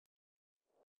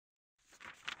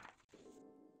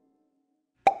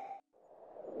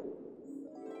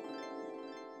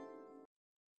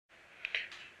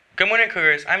Good morning,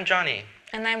 Cougars. I'm Johnny.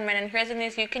 And I'm Ren, and here's the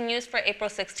news you can use for April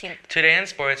 16th. Today in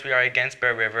sports, we are against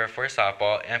Bear River for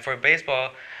softball, and for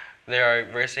baseball, they are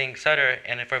versing Sutter,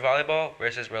 and for volleyball,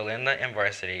 versus Rolinda and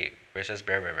varsity versus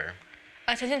Bear River.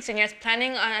 Attention seniors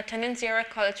planning on attending Sierra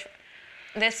College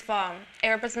this fall. A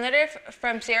representative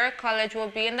from Sierra College will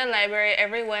be in the library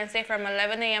every Wednesday from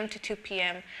 11 a.m. to 2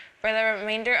 p.m. for the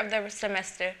remainder of the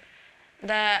semester.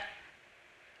 The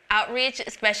outreach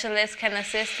specialist can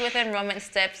assist with enrollment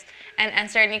steps and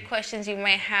answer any questions you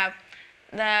might have.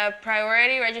 The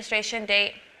priority registration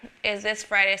date is this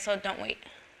Friday, so don't wait.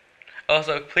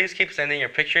 Also, please keep sending your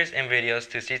pictures and videos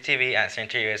to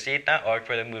ctv@centerusc.org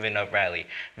for the Moving Up Rally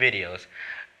videos.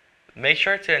 Make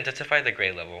sure to identify the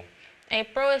grade level.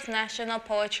 April is National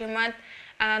Poetry Month,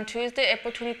 and on Tuesday,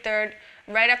 April 23rd,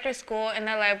 right after school in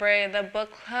the library, the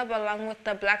book club, along with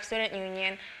the Black Student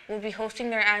Union, will be hosting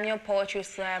their annual poetry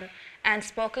slam and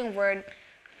spoken word.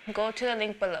 Go to the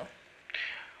link below.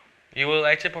 You would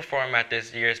like to perform at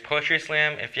this year's poetry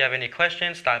slam. If you have any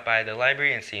questions, stop by the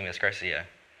library and see Ms. Garcia.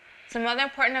 Some other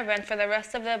important events for the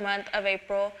rest of the month of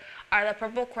April are the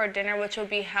Purple Cord Dinner, which will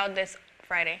be held this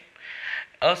Friday.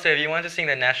 Also, if you want to sing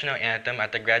the national anthem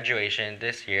at the graduation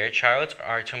this year, tryouts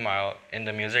are tomorrow in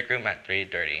the music room at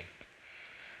 3:30.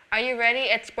 Are you ready?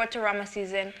 It's Sportorama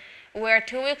season. We're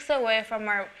 2 weeks away from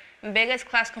our biggest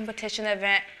class competition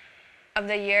event of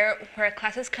the year, where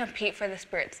classes compete for the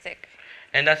Spirit Stick.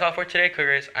 And that's all for today,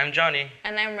 Cougars. I'm Johnny.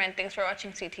 And I'm Ren. Thanks for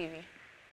watching CTV.